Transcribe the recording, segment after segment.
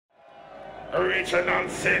Original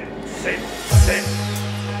sin.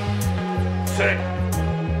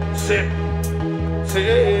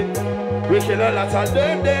 We kill a lot of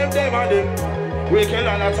them and them. We kill a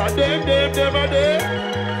lot of them and them.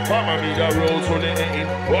 Mama me the rules for the eating.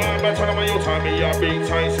 One better than you tell me you're big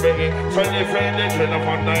time spitting. Tell your friend they train up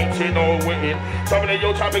on 19 or waiting. Some of the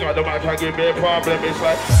you tapping on the mic can give me a problem. It's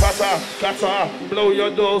like kata, blow your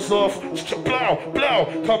doors off. Blow,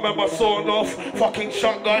 come and my son off. Fucking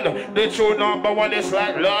shotgun. The true number one is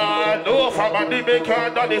like Lord. No, fat man, they make her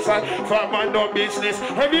done this like fat man, no business.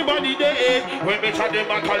 Everybody they eat. When me try them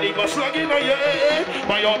my caliber slugging on your head.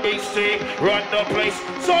 By your big team, run the place.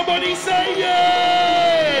 Somebody say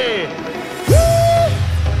yeah.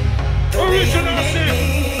 Original sin.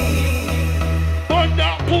 On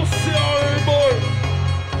that pussy, boy.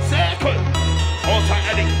 Second. Outside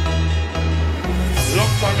Eddie.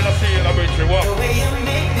 Long time in the sea in the bridge. What?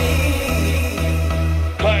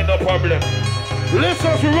 Kind of problem.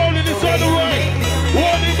 Listen, we're rolling inside the right.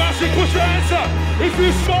 Warning, massive, push your hands up. If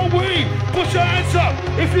you smoke weed, push your hands up.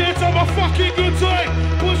 If you have a fucking good time,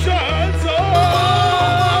 push your hands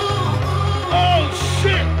up. Oh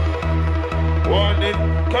shit. Warning,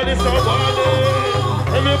 can you stop warning?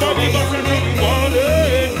 Everybody must be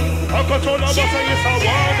warning. I control the boss and it's a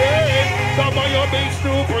warning. Some of your big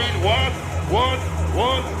still breathe. One.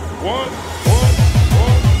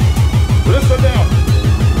 Listen now.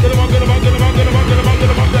 Get him on down. Get him on down. Get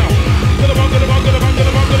him on down. Get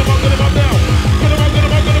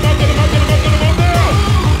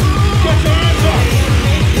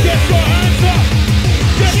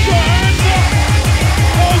your hands up.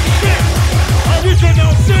 Oh shit.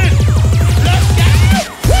 Original sin. Let's go.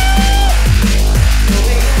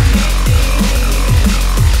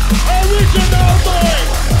 Original boy.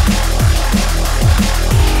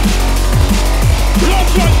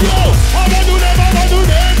 Let's go. I'ma do them. I'ma do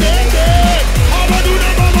them.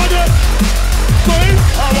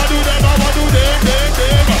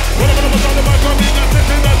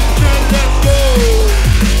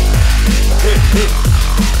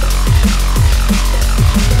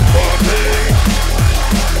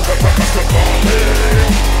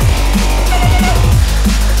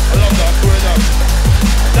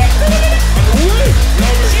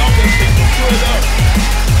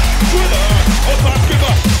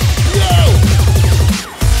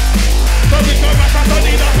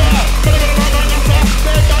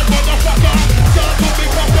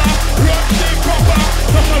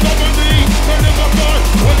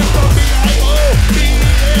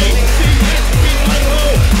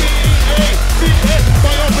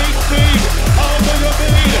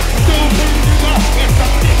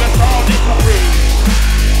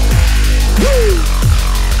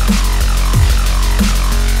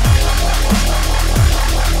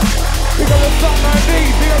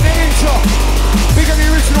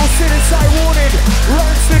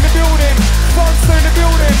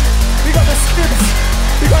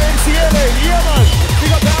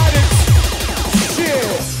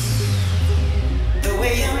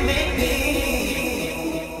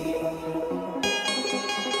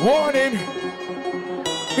 Warning!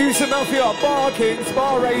 New Mafia, Bar Kings,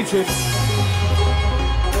 Bar Agents.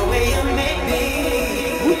 The way you make me.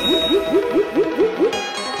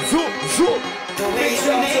 Zoom, zoom. The way Big you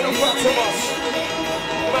shout make to the me.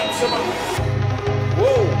 Maximum.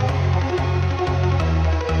 Whoa.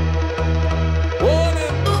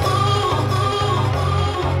 Warning.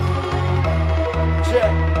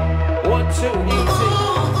 Check. 1, 2, easy.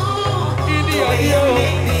 Idiot, yo.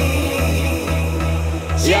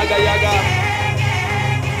 Yaga.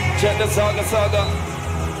 Check the saga.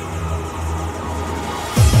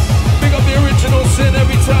 Big up the original sin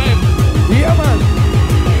every time. Yeah, man.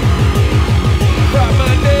 Right,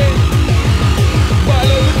 man, day.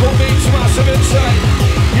 Biological beats massive inside.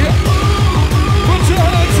 Yeah. Put your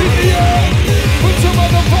hands in the air. Put your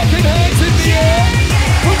motherfucking hands in the air.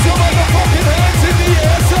 Put your motherfucking hands in the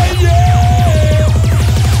air. Say yeah.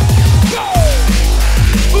 Go.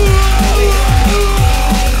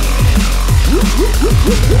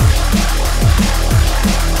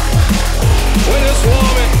 When it's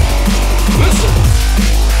warming, listen.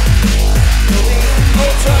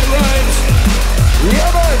 Old time rhymes.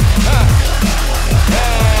 Yeah, man.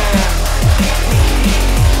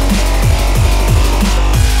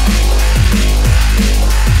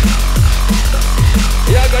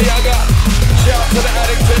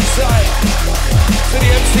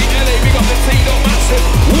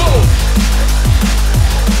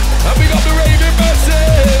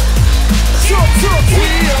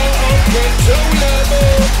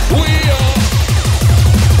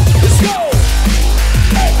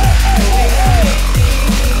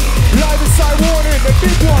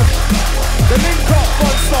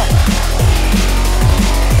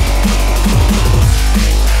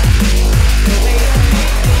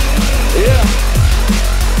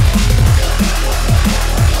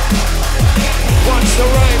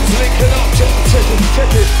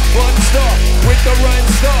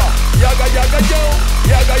 yo,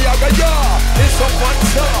 yaga yaga ya. It's a fun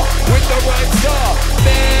star with the right star.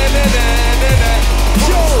 Na na na na na.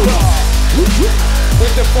 Yo,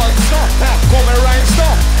 with the fun star, come and rhyme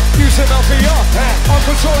star. Use it up for ya,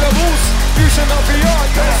 uncontrollables. Use it up for ya.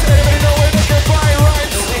 Yes, they know where they can buy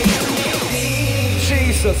rhymes.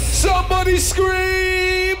 Jesus, somebody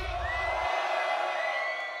scream.